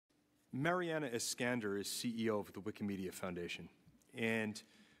Maryana Iskander is CEO of the Wikimedia Foundation, and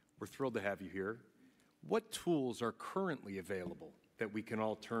we're thrilled to have you here. What tools are currently available that we can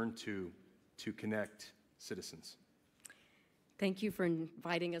all turn to connect citizens? Thank you for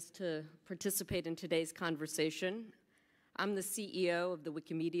inviting us to participate in today's conversation. I'm the CEO of the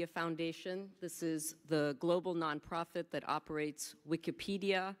Wikimedia Foundation. This is the global nonprofit that operates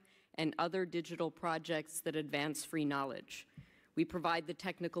Wikipedia and other digital projects that advance free knowledge. We provide the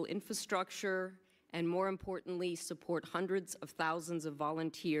technical infrastructure and, more importantly, support hundreds of thousands of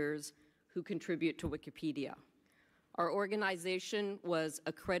volunteers who contribute to Wikipedia. Our organization was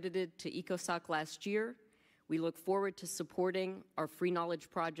accredited to ECOSOC last year. We look forward to supporting our free knowledge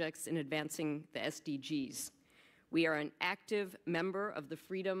projects in advancing the SDGs. We are an active member of the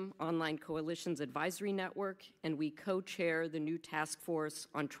Freedom Online Coalition's advisory network, and we co-chair the new task force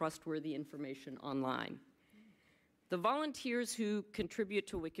on trustworthy information online. The volunteers who contribute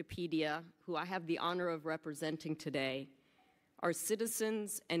to Wikipedia, who I have the honor of representing today, are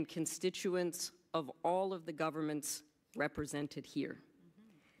citizens and constituents of all of the governments represented here.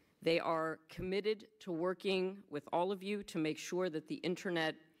 They are committed to working with all of you to make sure that the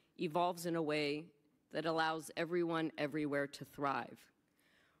internet evolves in a way that allows everyone everywhere to thrive.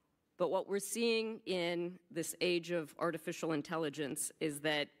 But what we're seeing in this age of artificial intelligence is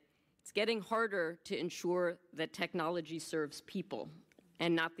that it's getting harder to ensure that technology serves people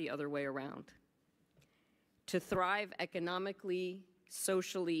and not the other way around. To thrive economically,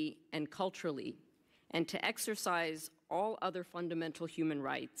 socially, and culturally, and to exercise all other fundamental human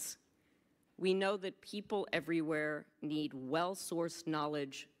rights, we know that people everywhere need well-sourced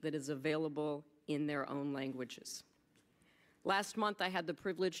knowledge that is available in their own languages. Last month, I had the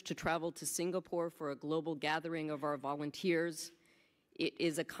privilege to travel to Singapore for a global gathering of our volunteers. It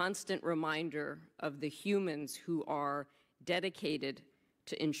is a constant reminder of the humans who are dedicated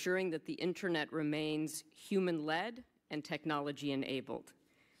to ensuring that the internet remains human-led and technology-enabled.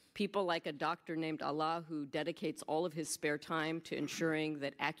 People like a doctor named Allah who dedicates all of his spare time to ensuring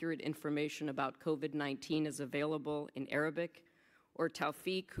that accurate information about COVID-19 is available in Arabic, or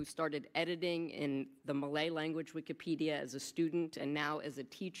Tawfiq, who started editing in the Malay language Wikipedia as a student and now as a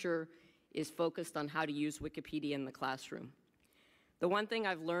teacher is focused on how to use Wikipedia in the classroom. The one thing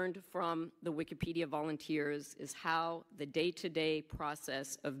I've learned from the Wikipedia volunteers is how the day-to-day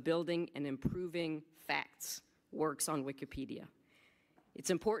process of building and improving facts works on Wikipedia. It's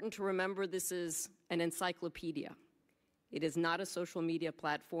important to remember this is an encyclopedia. It is not a social media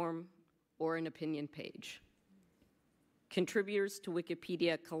platform or an opinion page. Contributors to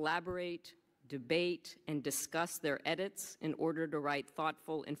Wikipedia collaborate, debate, and discuss their edits in order to write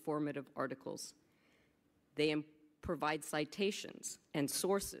thoughtful, informative articles. They provide citations and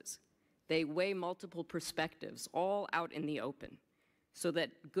sources. They weigh multiple perspectives, all out in the open, so that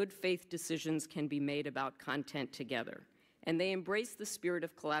good faith decisions can be made about content together. And they embrace the spirit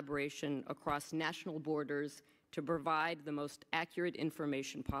of collaboration across national borders to provide the most accurate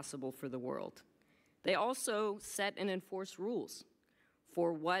information possible for the world. They also set and enforce rules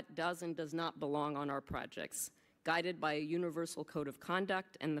for what does and does not belong on our projects, guided by a universal code of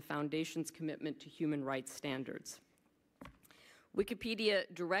conduct and the Foundation's commitment to human rights standards. Wikipedia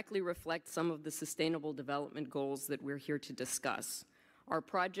directly reflects some of the sustainable development goals that we're here to discuss. Our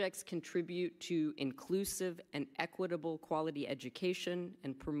projects contribute to inclusive and equitable quality education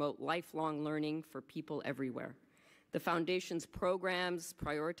and promote lifelong learning for people everywhere. The Foundation's programs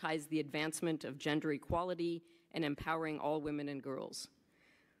prioritize the advancement of gender equality and empowering all women and girls.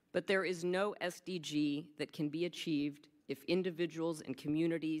 But there is no SDG that can be achieved if individuals and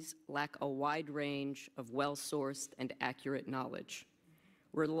communities lack a wide range of well-sourced and accurate knowledge.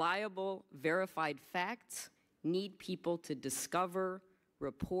 Reliable, verified facts need people to discover,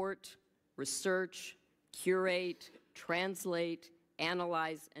 report, research, curate, translate,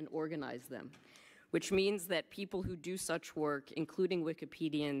 analyze, and organize them, which means that people who do such work, including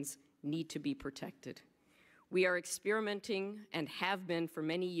Wikipedians, need to be protected. We are experimenting and have been for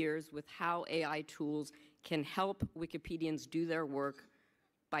many years with how AI tools can help Wikipedians do their work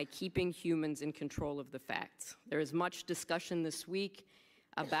by keeping humans in control of the facts. There is much discussion this week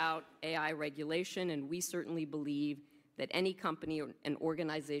about AI regulation, and we certainly believe that any company and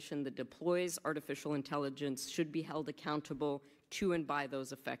organization that deploys artificial intelligence should be held accountable to and by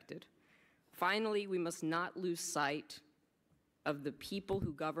those affected. Finally, we must not lose sight of the people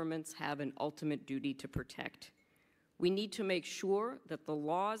who governments have an ultimate duty to protect. We need to make sure that the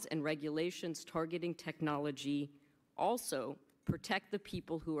laws and regulations targeting technology also protect the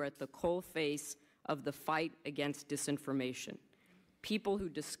people who are at the coalface of the fight against disinformation. People who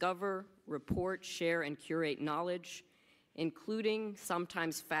discover, report, share, and curate knowledge, including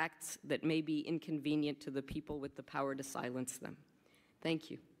sometimes facts that may be inconvenient to the people with the power to silence them.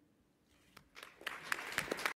 Thank you.